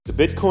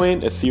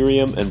Bitcoin,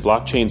 Ethereum, and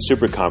Blockchain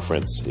Super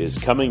Conference is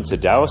coming to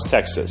Dallas,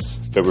 Texas,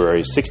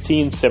 February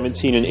 16,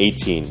 17, and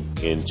 18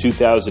 in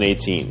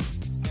 2018.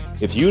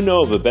 If you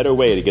know of a better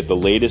way to get the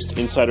latest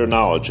insider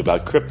knowledge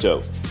about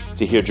crypto,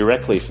 to hear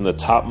directly from the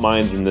top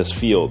minds in this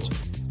field,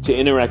 to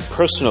interact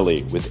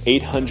personally with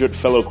 800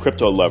 fellow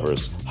crypto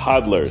lovers,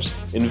 hodlers,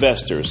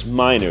 investors,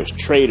 miners,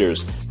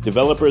 traders,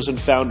 developers, and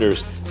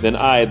founders, then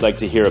I'd like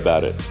to hear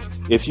about it.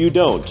 If you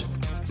don't,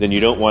 then you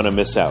don't want to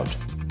miss out.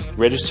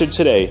 Register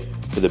today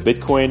for the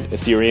Bitcoin,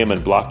 Ethereum,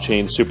 and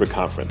Blockchain Super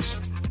Conference.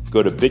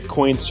 Go to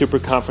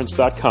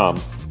bitcoinsuperconference.com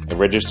and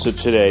register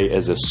today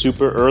as a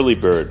super early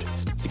bird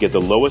to get the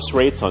lowest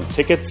rates on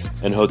tickets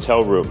and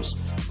hotel rooms.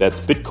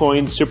 That's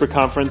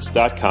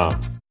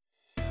bitcoinsuperconference.com.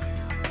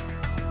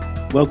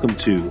 Welcome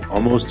to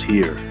Almost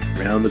Here,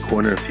 Round the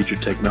Corner Future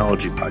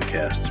Technology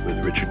Podcasts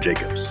with Richard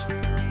Jacobs.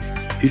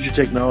 Future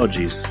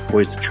technologies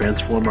poised to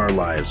transform our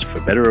lives for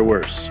better or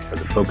worse are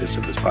the focus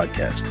of this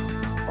podcast.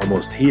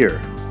 Almost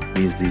Here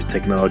means these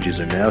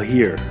technologies are now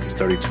here and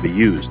starting to be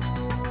used,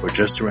 or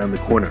just around the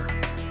corner,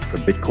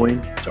 from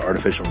Bitcoin to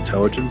artificial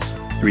intelligence,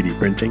 3D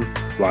printing,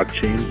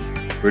 blockchain,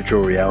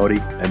 virtual reality,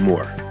 and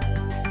more.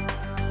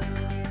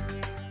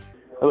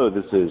 Hello,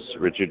 this is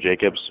Richard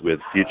Jacobs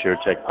with Future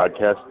Tech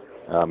Podcast.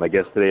 My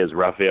guest today is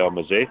Raphael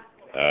Mazet,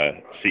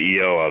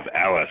 CEO of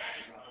Alice.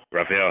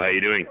 Raphael, how are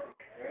you doing?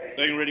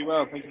 Doing really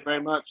well. Thank you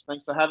very much.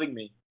 Thanks for having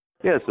me.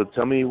 Yeah, so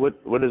tell me,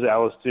 what does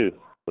Alice do?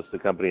 What's the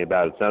company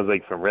about? It sounds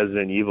like from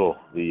Resident Evil,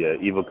 the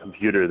evil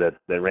computer that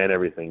ran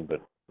everything,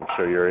 but I'm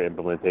sure your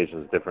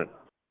implementation is different.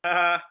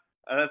 That's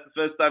the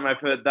first time I've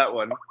heard that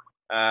one.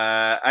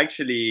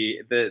 Actually,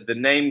 the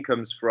name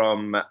comes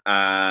from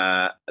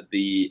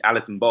the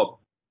Alice and Bob.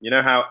 You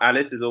know how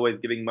Alice is always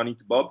giving money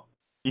to Bob?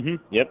 Mm-hmm.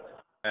 Yep.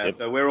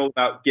 So we're all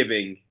about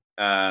giving,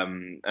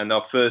 and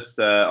our first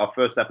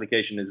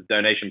application is a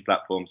donation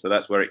platform, so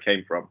that's where it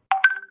came from.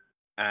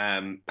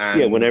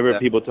 Whenever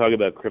people talk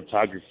about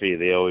cryptography,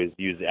 they always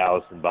use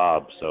Alice and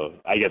Bob, so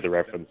I get the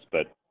reference,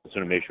 but I just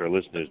want to make sure our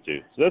listeners do.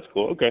 So that's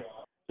cool. Okay.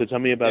 So tell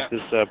me about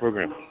this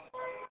program.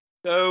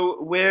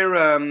 So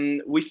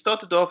we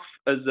started off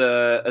as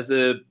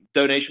a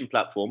donation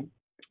platform,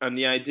 and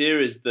the idea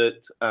is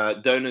that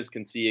donors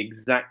can see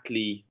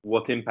exactly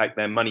what impact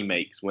their money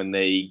makes when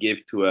they give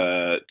to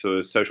a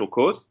social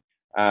cause.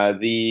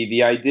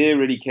 The idea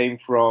really came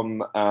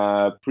from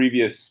a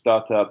previous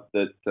startup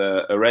that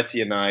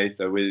Areti and I,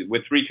 so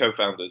we're three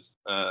co-founders,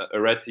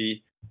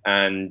 Areti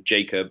and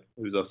Jacob,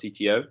 who's our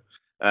CTO.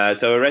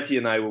 So Areti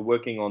and I were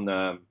working on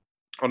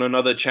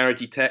another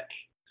charity tech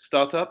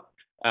startup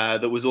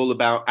that was all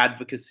about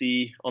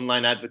advocacy,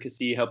 online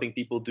advocacy, helping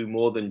people do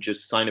more than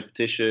just sign a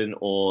petition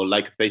or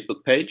like a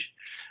Facebook page.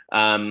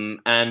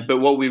 But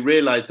what we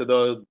realized,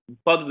 so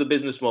part of the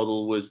business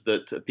model was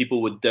that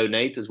people would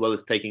donate as well as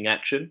taking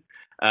action.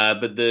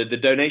 But the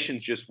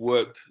donations just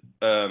worked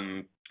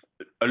a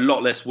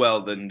lot less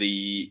well than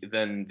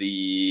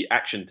the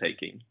action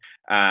taking,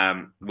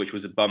 which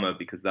was a bummer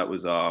because that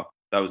was our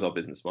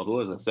business model,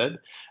 as I said.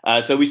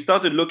 So we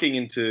started looking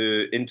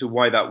into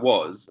why that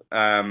was,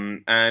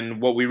 and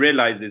what we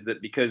realized is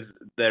that because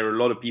there are a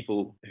lot of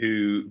people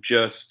who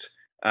just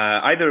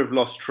either have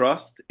lost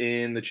trust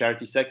in the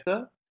charity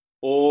sector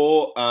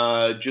or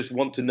just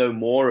want to know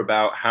more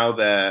about how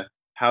their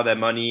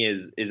money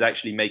is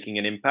actually making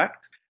an impact.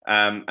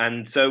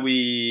 And so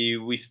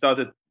we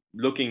started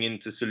looking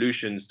into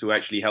solutions to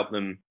actually help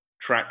them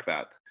track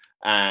that.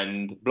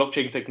 And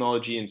blockchain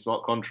technology and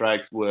smart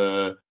contracts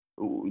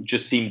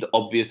just seemed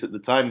obvious at the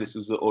time. This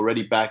was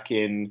already back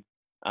in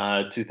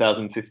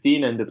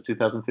 2015, end of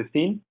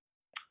 2015.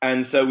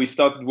 And so we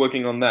started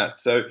working on that.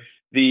 So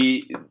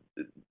the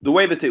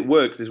way that it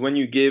works is when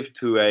you give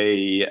to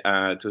a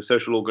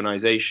social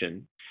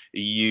organization,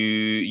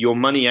 your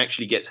money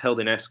actually gets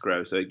held in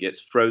escrow, so it gets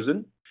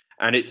frozen.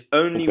 And it's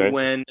only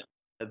when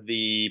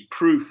the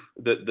proof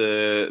that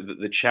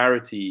the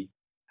charity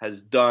has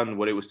done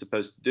what it was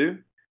supposed to do,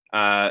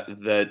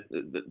 that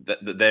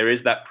there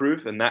is that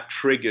proof, and that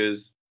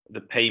triggers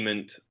the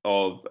payment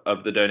of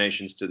the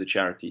donations to the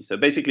charity. So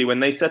basically, when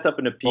they set up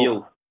an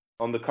appeal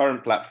on the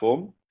current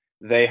platform,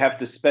 they have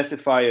to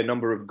specify a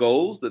number of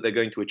goals that they're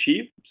going to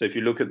achieve. So if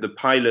you look at the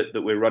pilot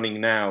that we're running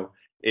now,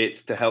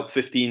 it's to help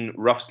 15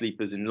 rough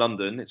sleepers in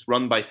London. It's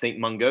run by St.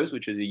 Mungo's,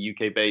 which is a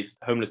UK-based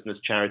homelessness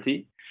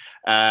charity.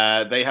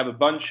 They have a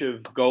bunch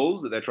of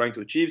goals that they're trying to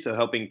achieve, so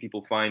helping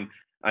people find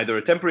either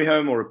a temporary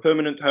home or a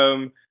permanent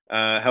home,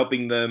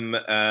 helping them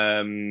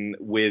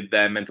with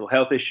their mental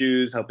health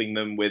issues, helping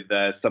them with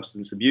their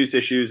substance abuse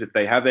issues if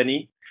they have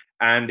any.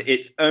 And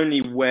it's only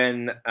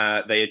when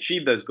they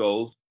achieve those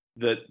goals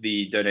that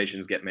the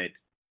donations get made.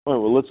 All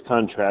right, well, let's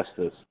contrast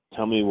this.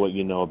 Tell me what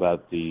you know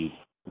about the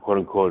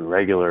quote-unquote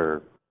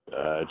regular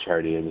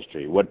charity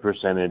industry. What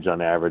percentage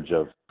on average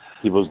of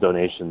people's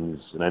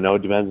donations, and I know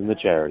it depends on the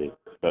charity,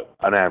 but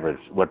on average,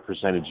 what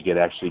percentage get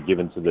actually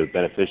given to the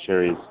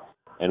beneficiaries,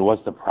 and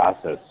what's the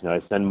process? I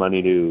send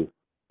money to,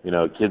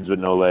 kids with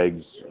no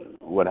legs.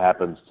 What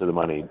happens to the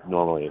money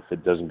normally if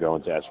it doesn't go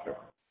into escrow?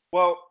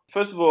 Well,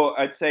 First of all,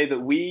 I'd say that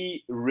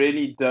we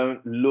really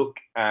don't look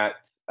at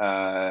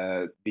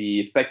the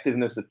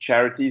effectiveness of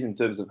charities in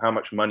terms of how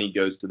much money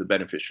goes to the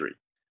beneficiary.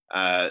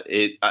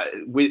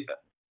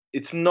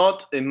 It's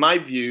not, in my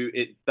view,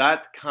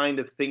 that kind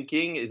of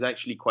thinking is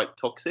actually quite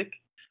toxic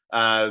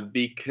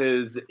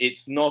because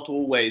it's not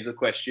always a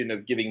question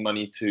of giving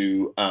money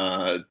to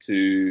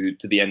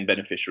the end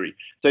beneficiary.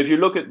 So if you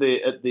look at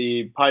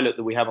the pilot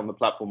that we have on the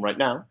platform right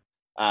now,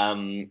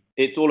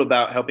 it's all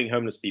about helping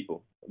homeless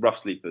people, rough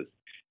sleepers.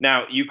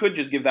 Now, you could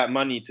just give that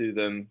money to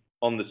them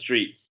on the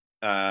streets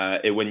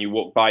when you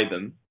walk by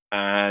them,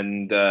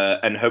 and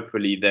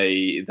hopefully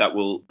that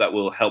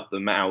will help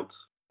them out,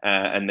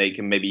 and they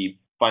can maybe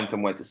find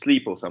somewhere to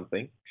sleep or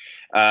something.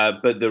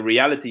 But the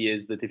reality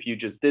is that if you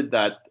just did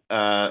that,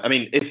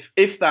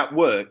 if that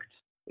worked,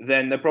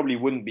 then there probably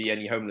wouldn't be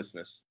any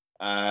homelessness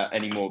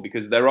anymore,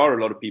 because there are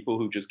a lot of people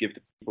who just give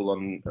to people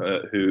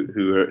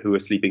who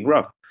are sleeping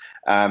rough.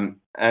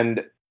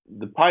 And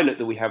the pilot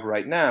that we have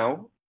right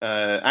now,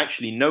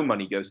 actually no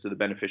money goes to the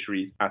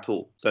beneficiaries at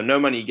all. So no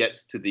money gets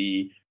to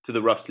the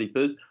rough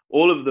sleepers.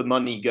 All of the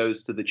money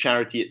goes to the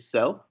charity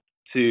itself,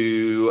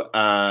 to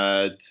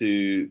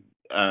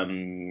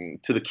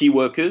the key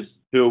workers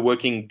who are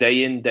working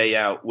day in, day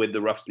out with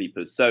the rough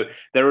sleepers. So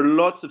there are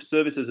lots of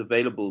services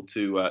available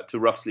to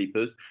rough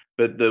sleepers,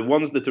 but the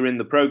ones that are in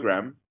the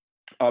program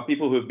are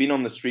people who have been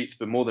on the streets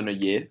for more than a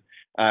year,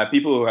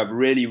 people who have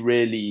really,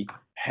 really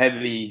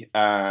heavy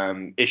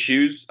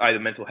issues, either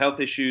mental health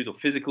issues or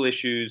physical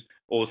issues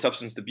or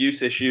substance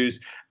abuse issues,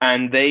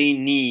 and they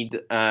need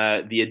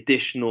the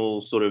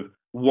additional sort of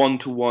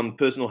one-to-one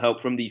personal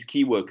help from these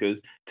key workers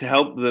to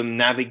help them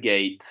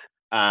navigate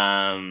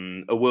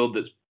a world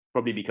that's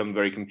probably become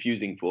very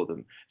confusing for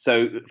them.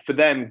 So for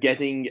them,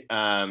 getting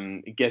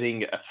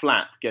a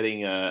flat,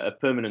 getting a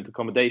permanent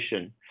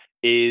accommodation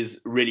is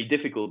really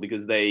difficult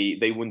because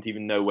they wouldn't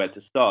even know where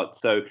to start.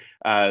 So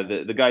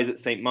the guys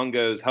at St.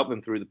 Mungo's help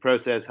them through the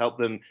process, help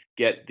them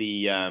get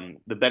the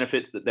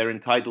benefits that they're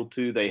entitled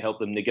to. They help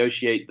them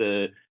negotiate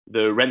the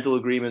rental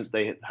agreements.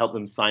 They help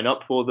them sign up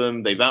for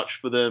them. They vouch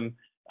for them,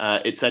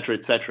 et cetera,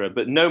 et cetera.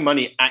 But no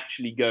money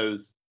actually goes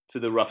to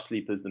the rough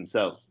sleepers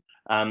themselves.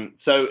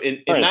 So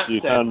in that you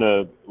sense, found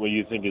what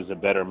you think is a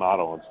better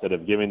model. Instead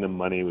of giving them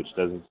money, which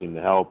doesn't seem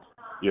to help,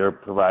 you're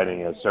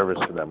providing a service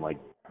for them, like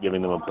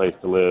giving them a place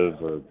to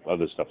live or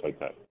other stuff like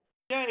that.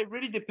 Yeah, it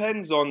really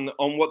depends on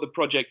what the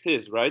project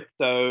is, right?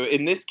 So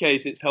in this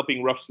case, it's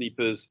helping rough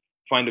sleepers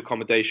find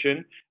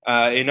accommodation.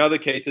 In other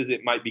cases,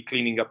 it might be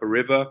cleaning up a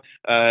river.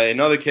 In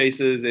other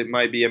cases, it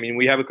might be,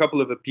 we have a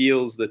couple of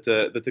appeals that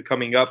are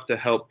coming up to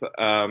help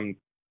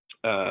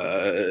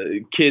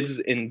kids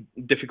in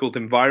difficult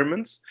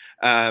environments.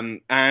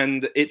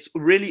 And it's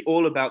really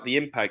all about the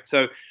impact.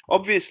 So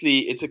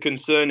obviously, it's a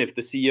concern if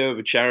the CEO of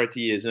a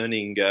charity is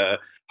earning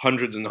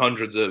hundreds and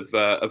hundreds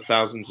of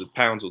thousands of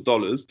pounds or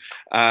dollars,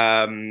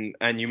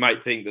 and you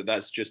might think that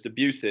that's just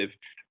abusive.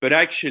 But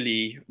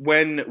actually,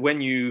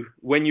 when you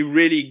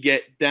really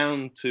get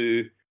down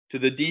to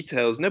the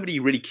details, nobody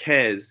really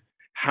cares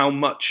how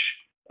much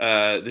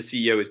the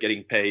CEO is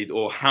getting paid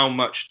or how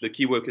much the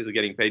key workers are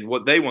getting paid.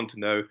 What they want to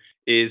know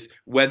is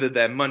whether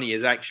their money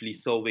is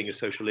actually solving a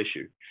social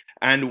issue.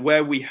 And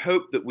where we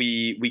hope that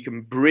we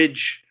can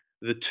bridge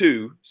the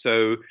two,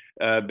 so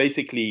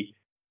basically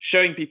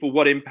showing people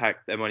what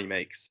impact their money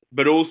makes,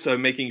 but also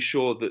making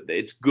sure that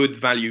it's good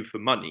value for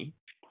money,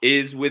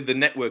 is with the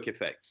network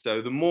effect.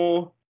 So the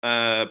more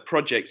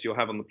projects you'll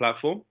have on the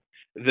platform,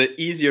 the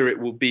easier it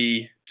will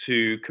be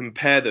to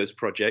compare those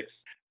projects.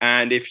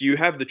 And if you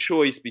have the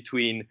choice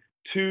between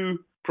two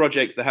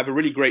projects that have a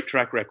really great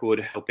track record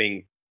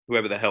helping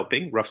whoever they're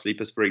helping, rough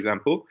sleepers, for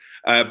example,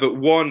 but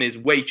one is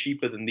way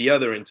cheaper than the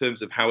other in terms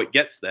of how it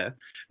gets there,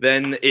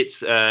 then it's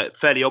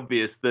fairly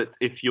obvious that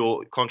if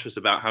you're conscious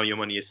about how your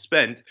money is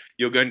spent,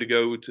 you're going to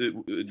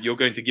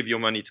give your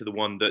money to the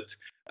one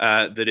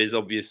that is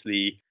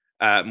obviously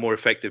more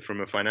effective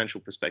from a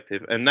financial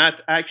perspective. And that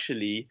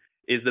actually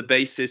is the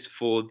basis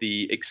for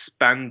the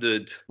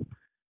expanded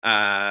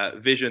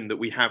vision that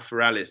we have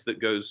for Alice that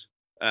goes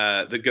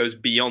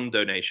beyond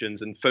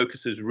donations and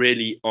focuses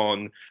really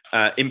on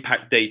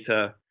impact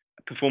data,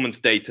 performance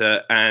data,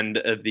 and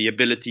the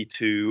ability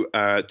to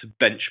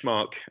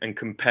benchmark and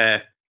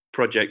compare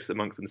projects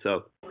amongst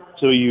themselves.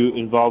 So are you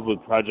involved with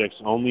projects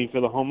only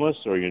for the homeless,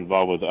 or are you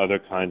involved with other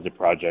kinds of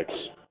projects?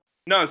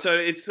 No, so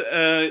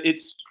it's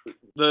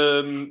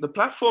the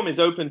platform is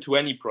open to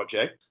any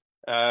project.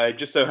 It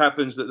just so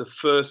happens that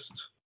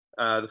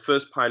the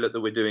first pilot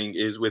that we're doing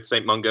is with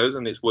St. Mungo's,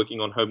 and it's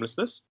working on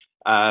homelessness.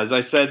 As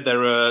I said,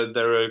 there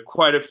are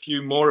quite a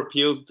few more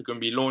appeals that are going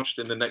to be launched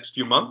in the next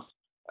few months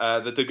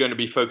that are going to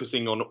be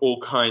focusing on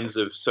all kinds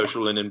of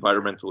social and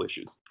environmental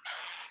issues.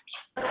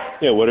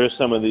 Yeah, what are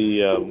some of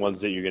the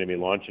ones that you're going to be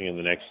launching in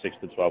the next 6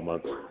 to 12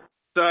 months?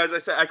 So as I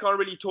said, I can't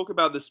really talk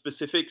about the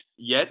specifics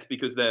yet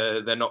because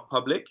they're not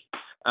public.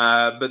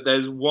 But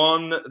there's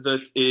one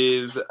that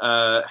is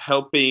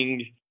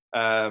helping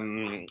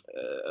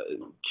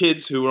kids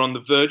who are on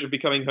the verge of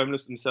becoming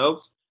homeless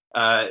themselves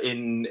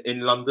in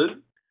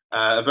London.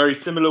 a very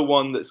similar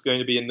one that's going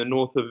to be in the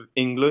north of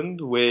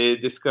England. We're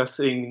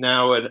discussing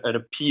now an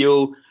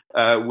appeal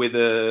with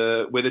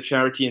a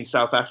charity in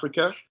South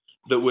Africa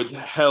that would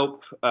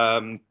help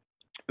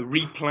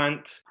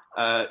replant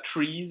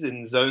trees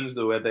in zones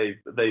where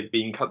they've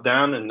been cut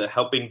down, and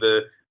helping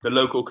the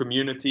local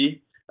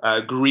community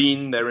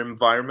green their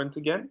environment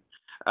again.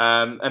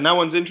 And that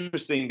one's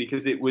interesting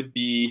because it would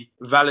be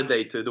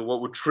validated, or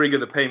what would trigger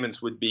the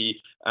payments would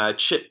be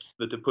chips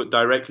that are put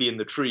directly in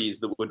the trees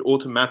that would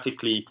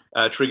automatically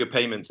trigger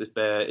payments if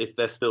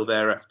they're still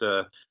there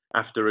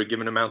after a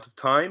given amount of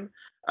time.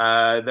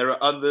 There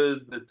are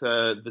others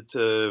that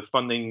are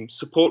funding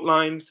support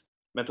lines,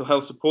 mental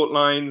health support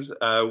lines,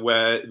 that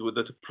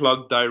are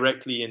plugged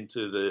directly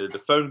into the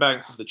phone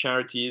banks of the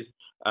charities,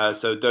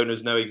 so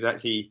donors know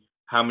exactly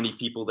how many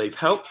people they've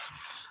helped.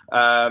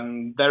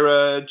 There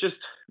are just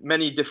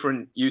many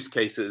different use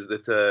cases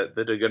that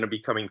are going to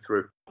be coming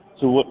through.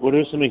 So what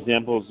are some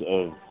examples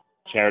of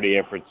charity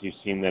efforts you've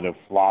seen that have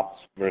flopped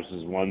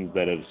versus ones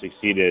that have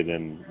succeeded,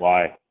 and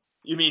why?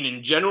 You mean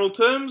in general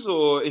terms,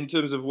 or in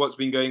terms of what's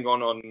been going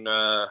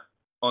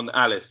on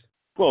Alice?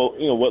 Well,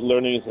 what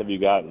learnings have you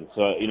gotten?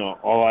 So,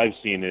 all I've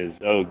seen is,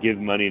 give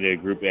money to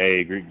Group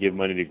A, give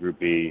money to Group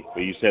B,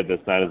 but you said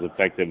that's not as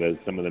effective as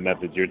some of the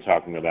methods you're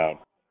talking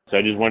about. So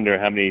I just wonder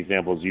how many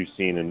examples you've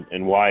seen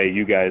and why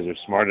you guys are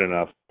smart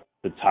enough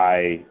to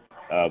tie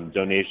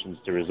donations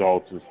to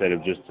results instead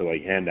of just to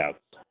handouts.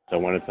 So I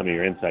wanted some of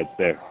your insights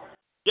there.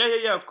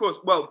 Yeah, of course.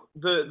 Well,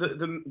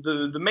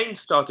 the main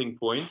starting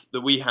point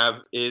that we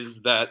have is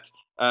that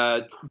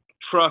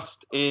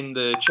trust in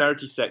the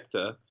charity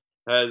sector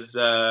has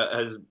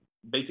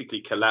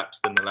basically collapsed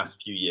in the last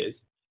few years.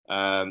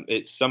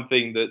 It's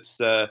something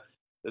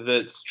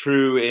that's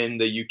true in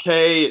the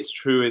UK, it's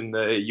true in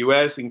the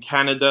US, in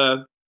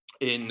Canada,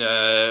 in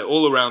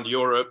all around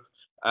Europe.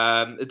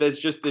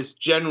 There's just this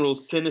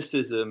general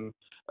cynicism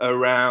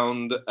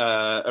around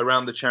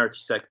the charity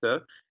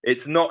sector.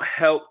 It's not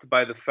helped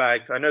by the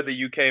fact, I know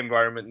the UK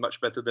environment much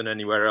better than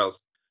anywhere else,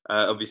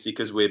 obviously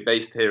because we're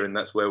based here and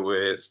that's where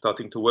we're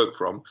starting to work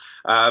from.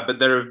 But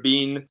there have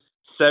been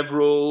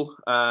several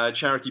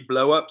charity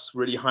blow-ups,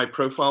 really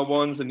high-profile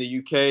ones in the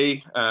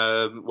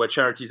UK, where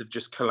charities have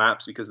just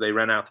collapsed because they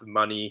ran out of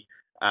money,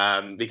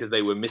 because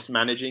they were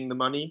mismanaging the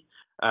money.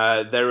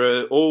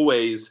 There are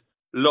always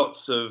lots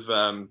of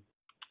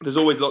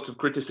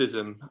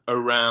criticism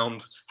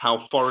around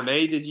how foreign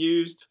aid is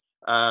used.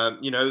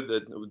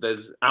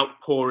 There's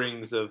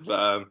outpourings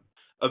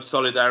of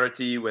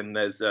solidarity when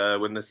there's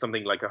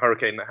something like a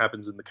hurricane that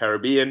happens in the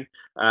Caribbean,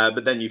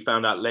 but then you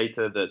found out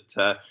later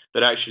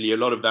that actually a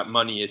lot of that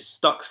money is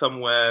stuck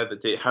somewhere,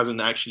 that it hasn't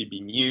actually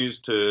been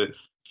used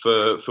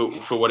for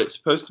what it's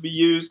supposed to be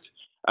used.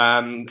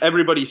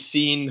 Everybody's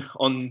seen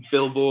on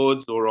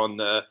billboards or on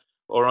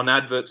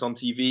adverts on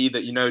TV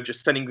that just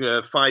sending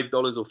 $5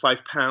 or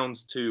 £5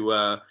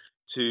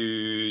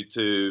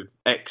 to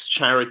X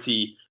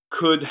charity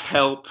could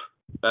help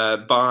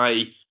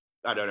buy,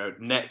 I don't know,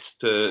 nets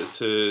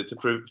to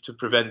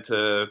prevent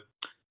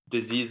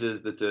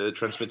diseases that are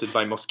transmitted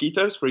by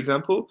mosquitoes, for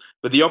example.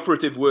 But the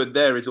operative word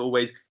there is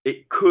always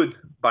it could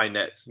buy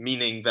nets,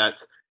 meaning that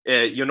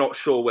you're not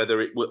sure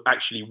whether it will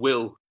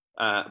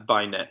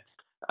buy nets.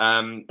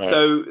 Right.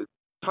 So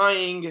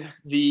tying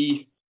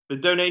the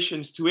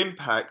donations to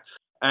impact,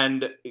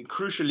 and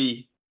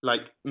crucially,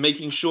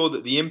 making sure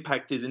that the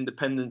impact is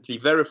independently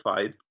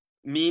verified,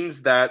 means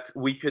that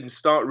we can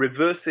start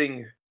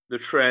reversing the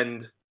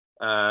trend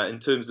in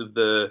terms of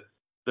the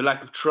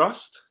lack of trust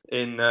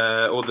in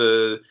or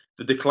the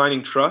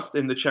declining trust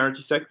in the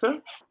charity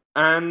sector,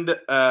 and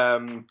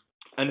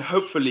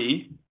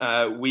hopefully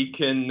we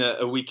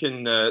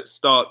can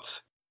start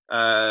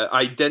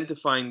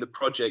identifying the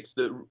projects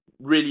that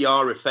really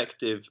are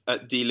effective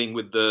at dealing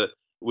with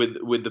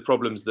the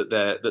problems that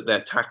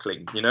they're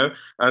tackling,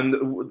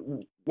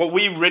 And what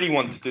we really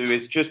want to do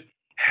is just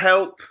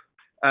help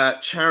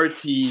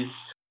charities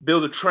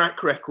build a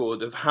track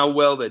record of how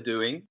well they're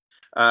doing.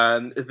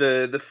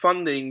 The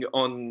funding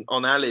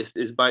on Alice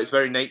is, by its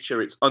very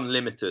nature, it's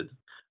unlimited.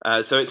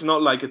 So it's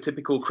not like a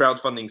typical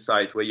crowdfunding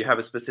site where you have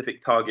a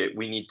specific target.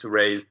 We need to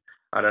raise,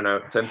 I don't know,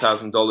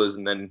 $10,000,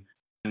 and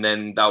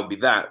then that'll be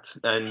that,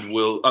 and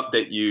we'll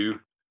update you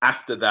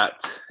after that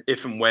if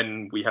and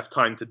when we have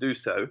time to do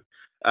so.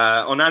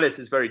 On Alice,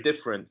 it's very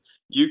different.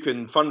 You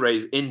can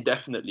fundraise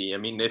indefinitely. I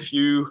mean, if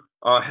you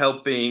are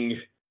helping,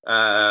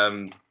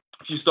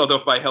 if you start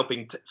off by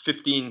helping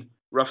 15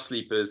 rough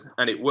sleepers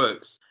and it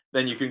works,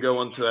 then you can go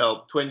on to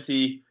help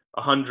 20,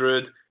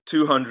 100,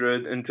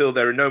 200 until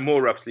there are no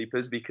more rough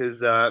sleepers because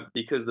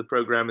the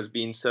program has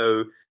been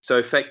so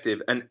effective.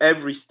 And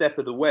every step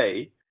of the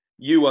way,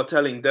 you are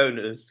telling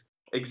donors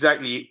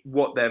exactly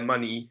what their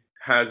money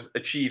has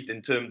achieved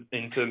in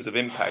terms of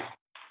impact.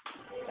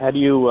 How do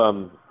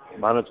you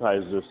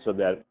monetize this so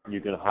that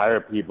you can hire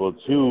people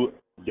to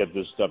get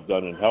this stuff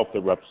done and help the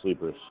rough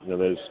sleepers?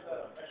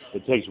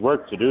 It takes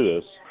work to do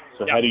this.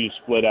 So How do you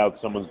split out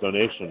someone's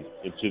donation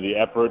into the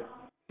effort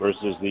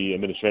versus the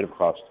administrative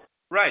cost?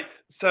 Right.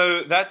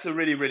 So that's a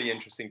really, really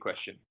interesting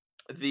question.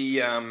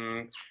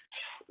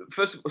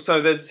 first,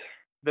 so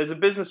there's a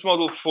business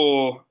model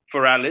for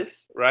Alice,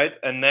 right?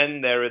 And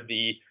then there are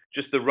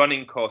just the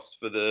running costs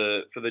for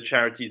the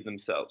charities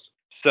themselves.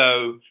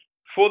 So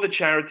for the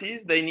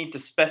charities, they need to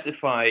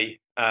specify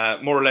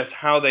more or less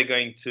how they're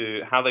going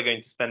to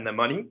spend their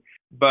money.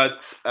 But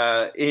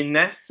in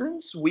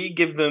essence, we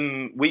give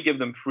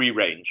them free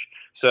range.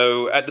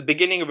 So at the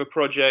beginning of a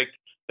project,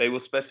 they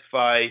will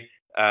specify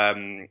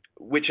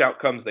which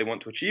outcomes they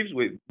want to achieve,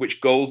 which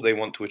goals they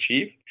want to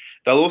achieve.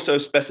 They'll also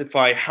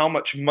specify how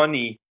much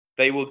money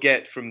they will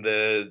get from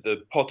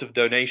the pot of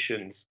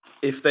donations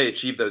if they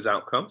achieve those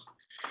outcomes.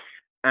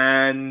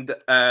 And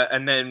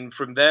then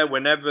from there,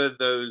 whenever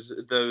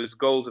those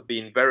goals have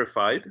been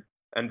verified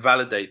and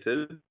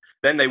validated,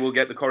 then they will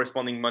get the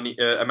corresponding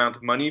amount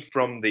of money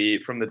from the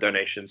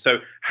donation. So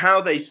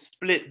how they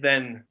split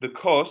then the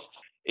costs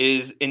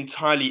is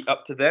entirely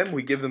up to them.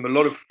 We give them a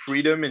lot of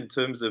freedom in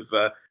terms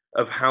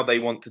of how they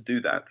want to do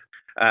that.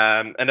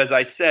 And as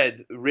I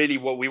said, really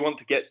what we want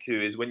to get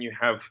to is when you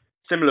have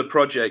similar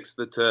projects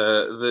that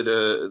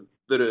are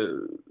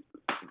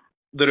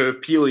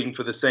appealing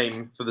for the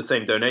same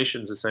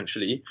donations,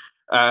 essentially,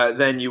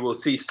 then you will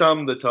see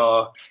some that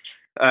are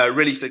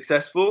really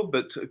successful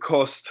but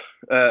cost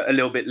a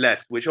little bit less,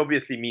 which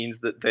obviously means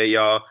that they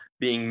are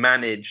being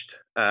managed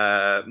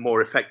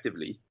more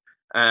effectively,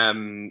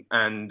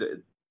 and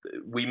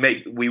we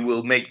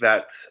will make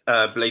that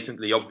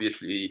blatantly obvious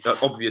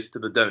to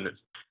the donors.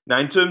 Now,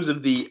 in terms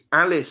of the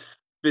Alice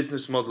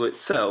business model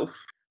itself,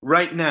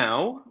 right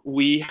now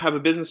we have a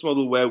business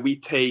model where we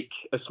take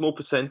a small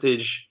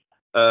percentage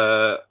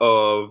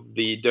of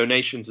the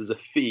donations as a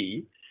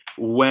fee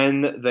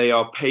when they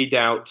are paid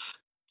out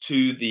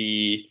to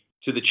the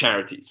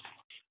charities.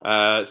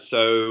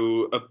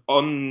 So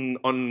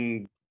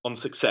on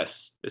success,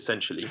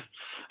 essentially.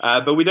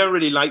 But we don't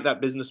really like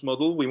that business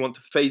model. We want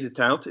to phase it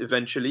out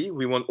eventually.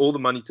 We want all the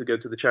money to go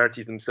to the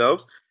charities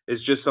themselves.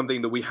 It's just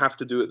something that we have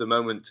to do at the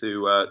moment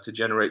to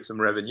generate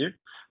some revenue.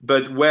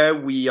 But where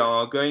we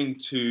are going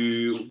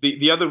to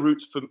the other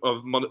routes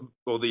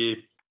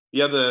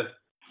the other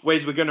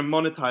ways we're going to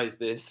monetize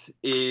this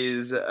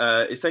is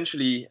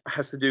essentially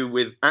has to do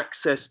with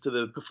access to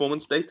the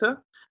performance data,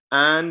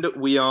 and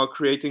we are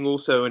creating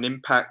also an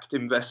impact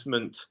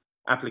investment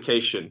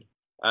application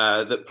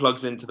that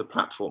plugs into the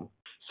platform.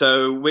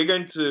 So we're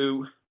going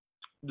to,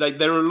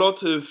 there are a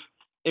lot of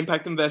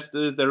impact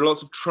investors, there are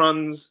lots of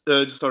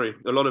a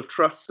lot of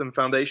trusts and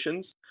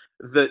foundations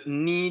that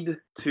need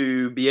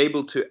to be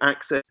able to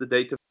access the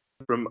data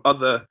from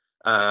other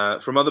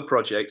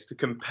projects to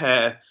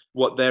compare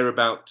what they're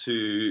about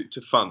to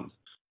fund,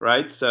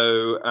 right?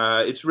 So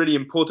it's really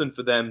important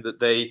for them that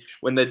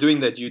when they're doing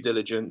their due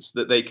diligence,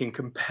 that they can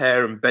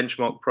compare and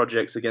benchmark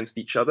projects against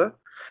each other.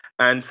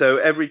 And so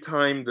every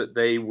time that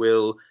they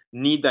will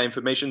need that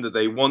information, that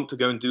they want to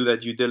go and do their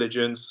due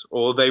diligence,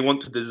 or they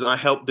want to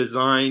help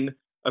design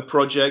a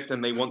project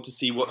and they want to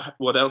see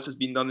what else has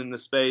been done in the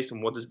space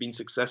and what has been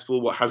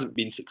successful, what hasn't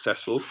been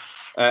successful,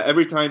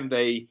 every time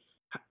they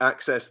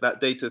access that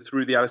data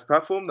through the Alice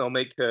platform, they'll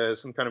make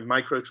some kind of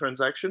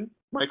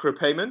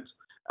micropayment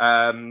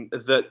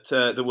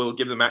that will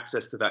give them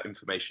access to that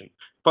information.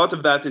 Part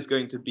of that is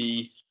going to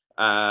be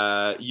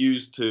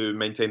used to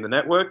maintain the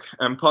network,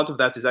 and part of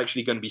that is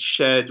actually going to be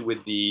shared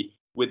with the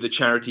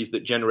charities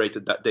that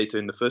generated that data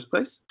in the first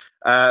place.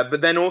 But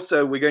then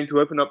also we're going to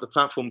open up the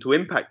platform to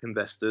impact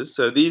investors.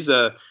 So these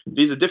are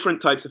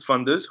different types of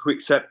funders who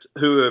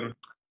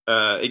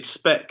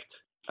expect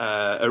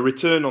a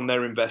return on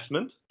their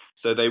investment.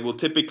 So they will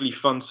typically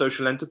fund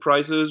social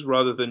enterprises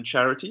rather than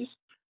charities,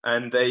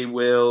 and they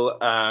will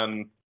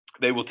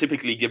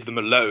typically give them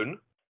a loan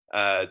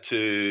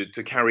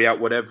to carry out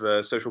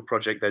whatever social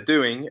project they're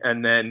doing,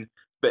 and then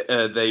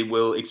they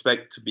will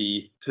expect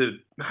to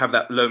have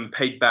that loan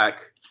paid back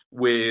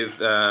with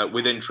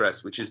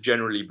interest, which is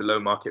generally below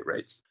market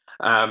rates.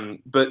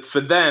 But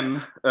for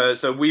them,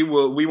 so we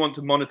want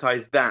to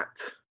monetize that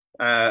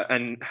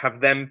and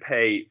have them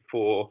pay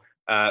for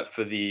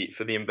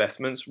the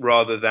investments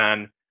rather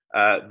than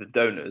the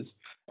donors.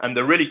 And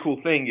the really cool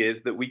thing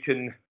is that we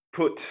can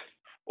put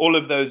all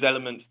of those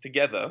elements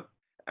together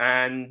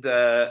and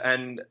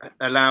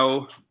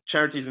allow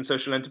charities and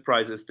social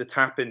enterprises to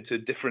tap into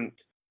different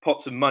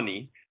pots of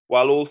money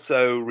while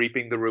also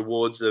reaping the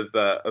rewards of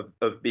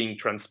being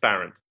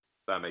transparent.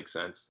 If that makes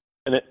sense.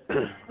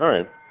 All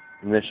right.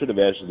 And I should have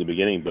asked at the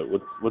beginning, but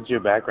what's your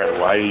background?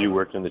 Why do you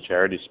work in the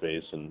charity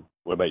space, and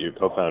what about your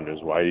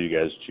co-founders? Why do you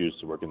guys choose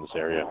to work in this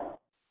area?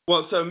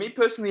 Well, so me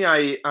personally,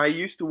 I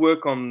used to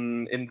work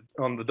on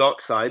the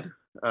dark side.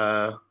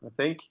 I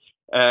think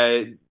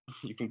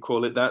you can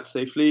call it that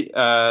safely.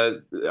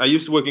 I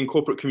used to work in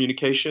corporate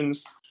communications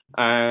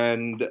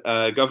and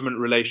government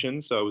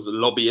relations, so I was a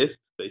lobbyist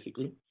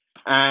basically.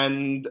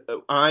 And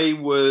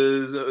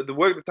the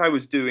work that I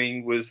was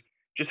doing was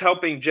just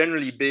helping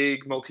generally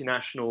big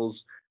multinationals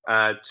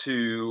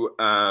to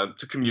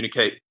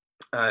communicate.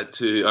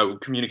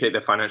 Communicate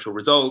their financial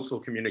results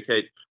or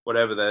communicate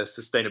whatever their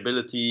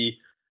sustainability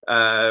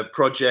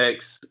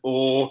projects,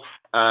 or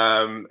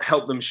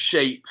help them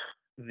shape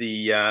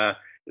the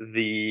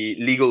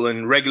legal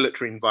and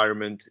regulatory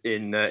environment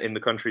in the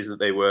countries that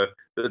they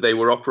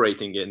were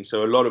operating in.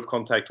 So a lot of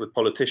contact with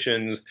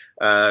politicians,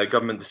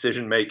 government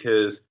decision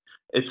makers,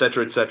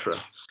 etc.,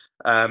 etc.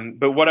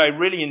 But what I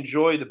really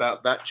enjoyed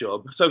about that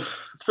job, so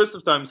first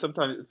of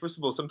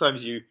all,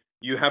 sometimes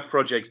you have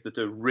projects that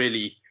are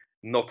really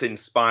not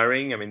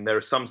inspiring. I mean, there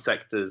are some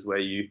sectors where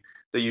you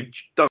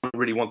don't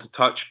really want to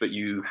touch, but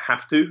you have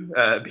to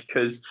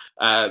because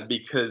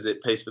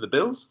it pays for the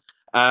bills.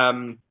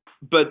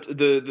 But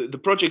the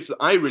projects that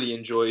I really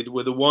enjoyed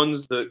were the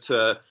ones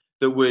that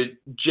were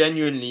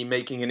genuinely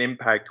making an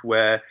impact,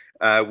 where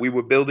we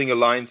were building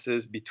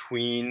alliances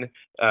between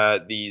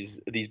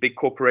these big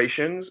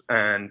corporations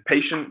and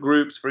patient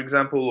groups, for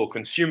example, or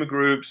consumer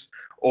groups,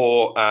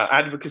 or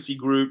advocacy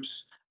groups,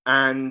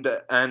 and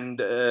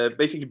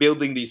basically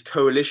building these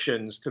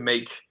coalitions to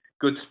make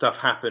good stuff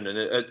happen. And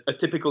a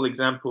typical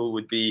example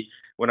would be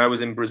when I was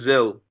in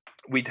Brazil,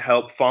 we'd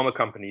help big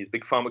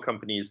pharma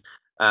companies,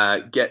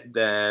 get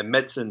their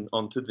medicine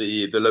onto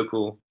the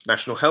local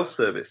National Health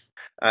Service,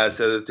 so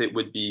that it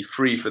would be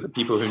free for the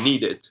people who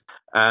need it.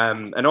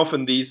 And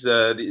often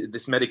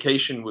this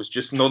medication was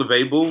just not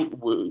available,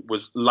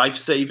 was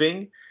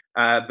life-saving,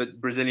 but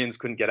Brazilians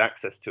couldn't get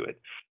access to it.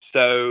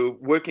 So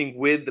working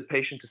with the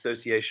patient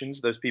associations,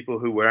 those people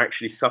who were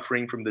actually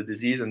suffering from the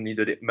disease and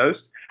needed it most,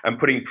 and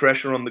putting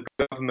pressure on the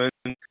government,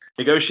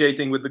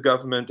 negotiating with the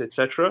government,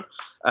 etc.,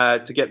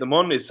 to get them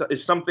on is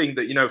something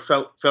that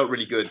felt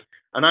really good.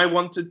 And I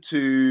wanted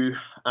to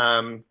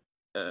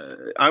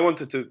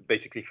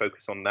basically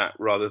focus on that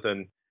rather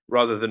than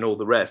all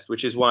the rest,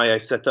 which is why I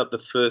set up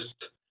this first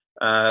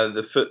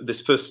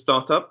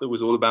startup that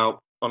was all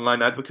about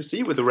online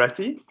advocacy with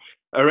Areti.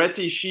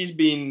 Areti, she's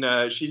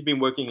been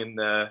working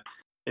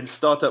in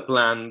startup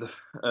land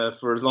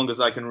for as long as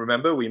I can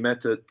remember. We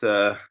met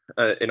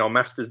in our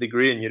master's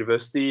degree in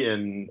university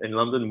in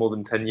London more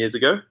than 10 years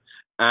ago.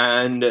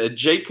 And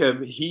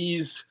Jacob,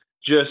 he's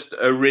just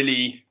a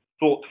really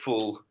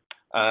thoughtful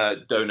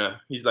donor.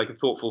 He's like a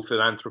thoughtful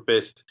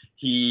philanthropist.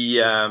 He's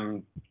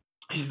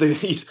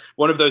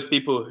one of those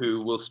people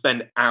who will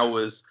spend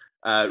hours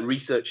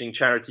researching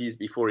charities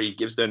before he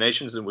gives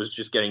donations, and was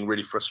just getting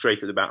really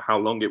frustrated about how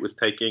long it was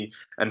taking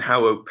and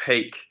how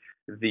opaque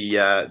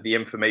the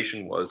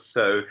information was.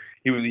 So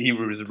he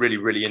was really,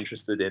 really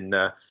interested in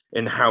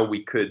how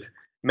we could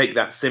make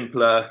that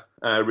simpler,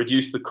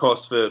 reduce the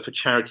cost for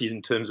charities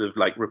in terms of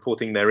like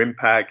reporting their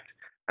impact,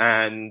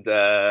 and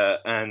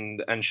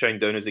showing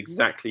donors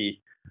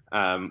exactly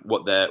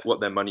what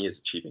their money is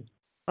achieving.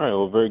 All right,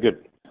 well, very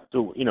good.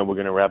 So, we're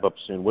going to wrap up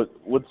soon.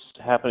 What's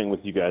happening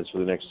with you guys for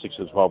the next 6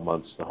 to 12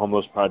 months? The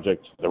Homeless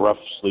Project, the Rough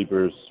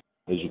Sleepers,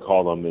 as you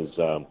call them, is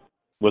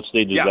what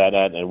stage is that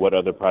at, and what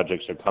other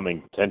projects are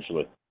coming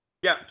potentially?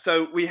 Yeah,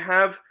 so we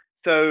have.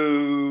 So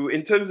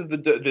in terms of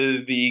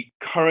the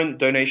current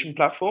donation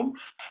platform,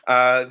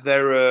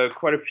 there are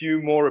quite a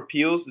few more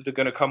appeals that are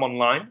going to come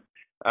online.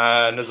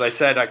 And as I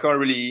said, I can't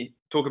really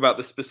talk about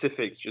the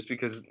specifics just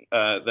because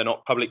they're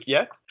not public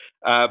yet.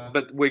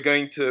 But we're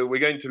going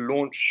to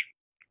launch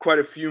quite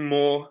a few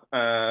more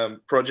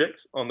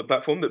projects on the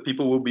platform that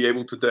people will be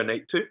able to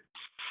donate to.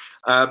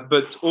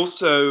 But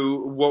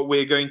also what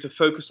we're going to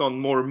focus on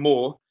more and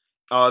more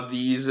are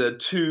these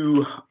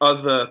two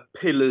other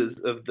pillars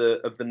of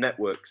the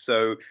network.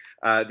 So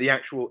the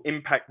actual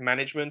impact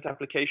management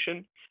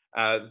application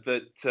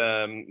that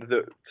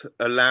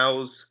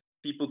allows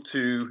people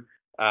to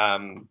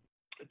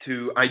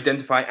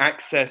identify,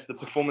 access the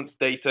performance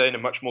data in a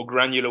much more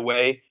granular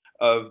way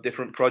of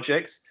different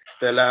projects.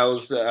 That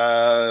allows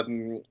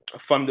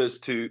funders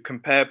to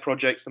compare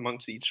projects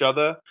amongst each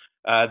other.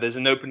 There's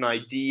an open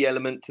ID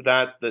element to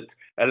that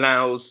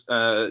allows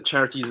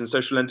charities and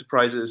social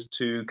enterprises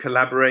to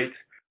collaborate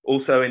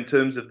also in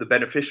terms of the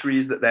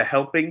beneficiaries that they're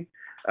helping.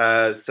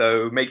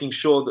 So making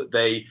sure that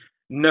they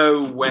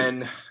know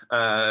when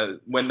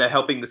they're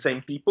helping the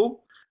same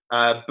people,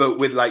 but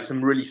with like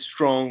some really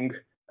strong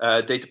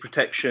data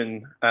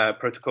protection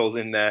protocols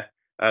in there.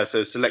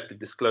 So selective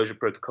disclosure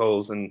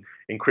protocols and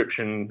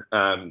encryption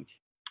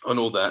on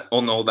all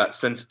that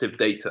sensitive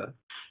data.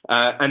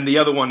 And the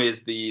other one is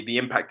the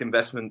impact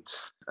investment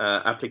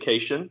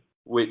application,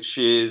 which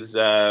is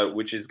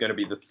going to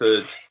be the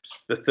third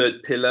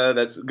pillar.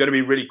 That's going to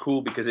be really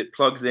cool because it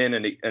plugs in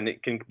and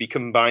it can be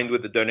combined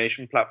with the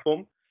donation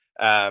platform,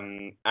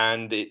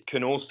 and it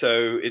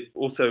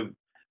also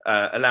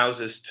allows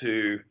us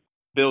to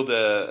build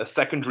a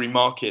secondary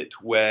market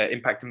where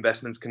impact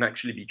investments can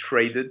actually be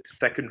traded to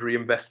secondary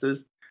investors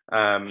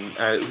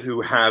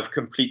who have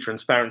complete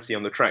transparency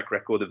on the track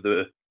record of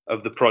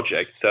the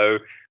project. So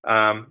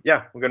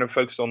we're going to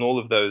focus on all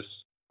of those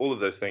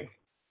things.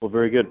 Well,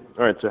 very good.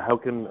 All right. So how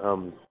can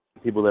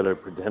people that are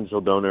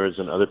potential donors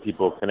and other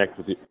people connect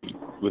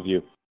with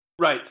you?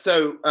 Right.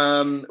 So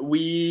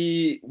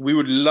we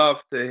would love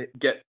to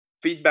get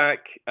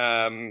feedback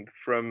from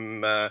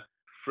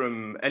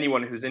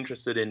anyone who's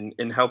interested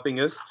in helping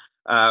us.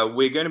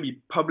 We're going to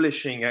be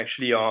publishing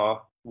actually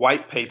our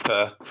white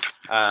paper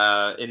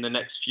in the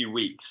next few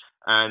weeks.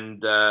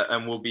 and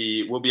we'll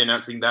be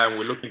announcing that, and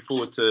we're looking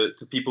forward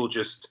to people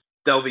just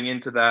delving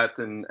into that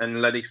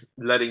and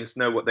letting us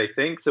know what they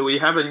think. So we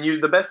have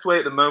the best way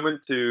at the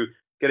moment to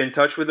get in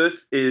touch with us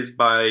is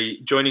by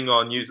joining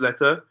our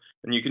newsletter,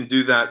 and you can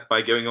do that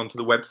by going onto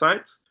the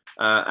website,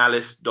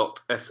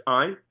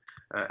 alice.si.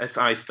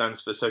 SI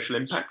stands for Social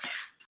Impact.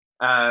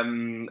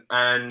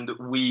 And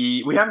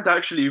we haven't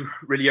actually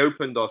really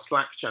opened our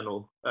Slack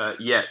channel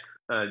yet,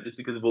 just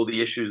because of all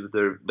the issues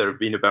that have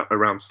been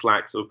around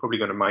Slack. So we're probably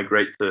going to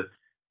migrate to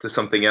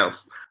something else.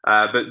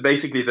 But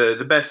basically,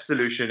 the best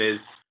solution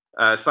is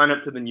sign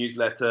up to the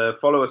newsletter,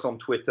 follow us on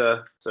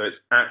Twitter. So it's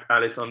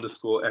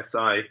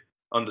 @Alice_SI_,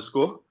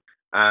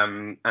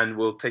 and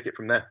we'll take it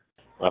from there.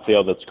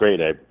 Raphael, that's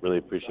great. I really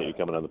appreciate you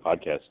coming on the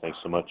podcast. Thanks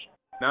so much.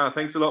 No,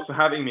 thanks a lot for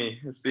having me.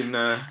 It's been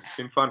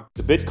fun.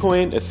 The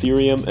Bitcoin,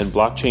 Ethereum, and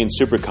Blockchain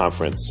Super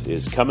Conference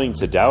is coming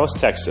to Dallas,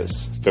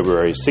 Texas,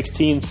 February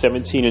 16,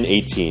 17, and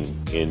 18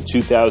 in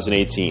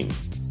 2018.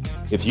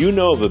 If you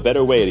know of a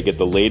better way to get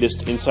the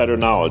latest insider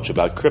knowledge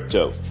about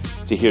crypto,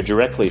 to hear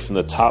directly from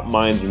the top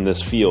minds in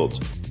this field,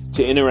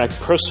 to interact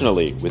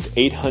personally with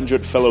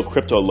 800 fellow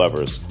crypto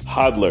lovers,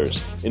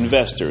 hodlers,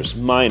 investors,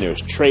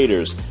 miners,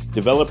 traders,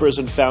 developers,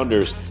 and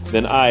founders,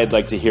 then I'd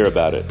like to hear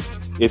about it.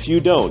 If you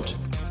don't,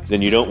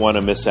 then you don't want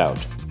to miss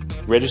out.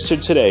 Register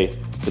today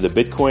for the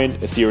Bitcoin,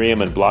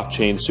 Ethereum, and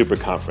Blockchain Super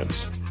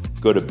Conference.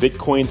 Go to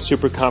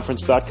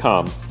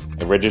bitcoinsuperconference.com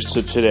and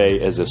register today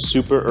as a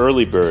super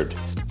early bird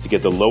to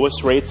get the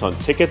lowest rates on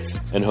tickets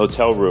and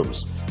hotel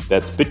rooms.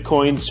 That's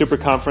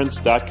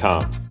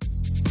bitcoinsuperconference.com.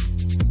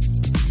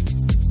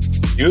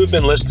 You have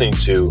been listening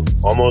to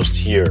Almost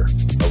Here,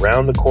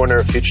 Around the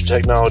Corner Future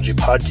Technology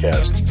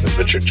podcast with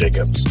Richard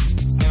Jacobs.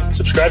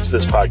 Subscribe to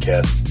this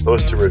podcast,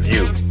 post a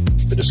review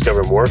to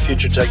discover more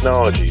future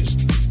technologies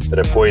that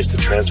are poised to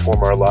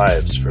transform our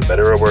lives for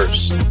better or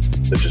worse,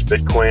 such as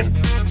Bitcoin,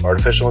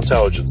 artificial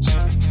intelligence,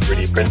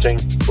 3D printing,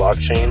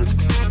 blockchain,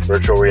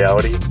 virtual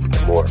reality,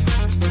 and more.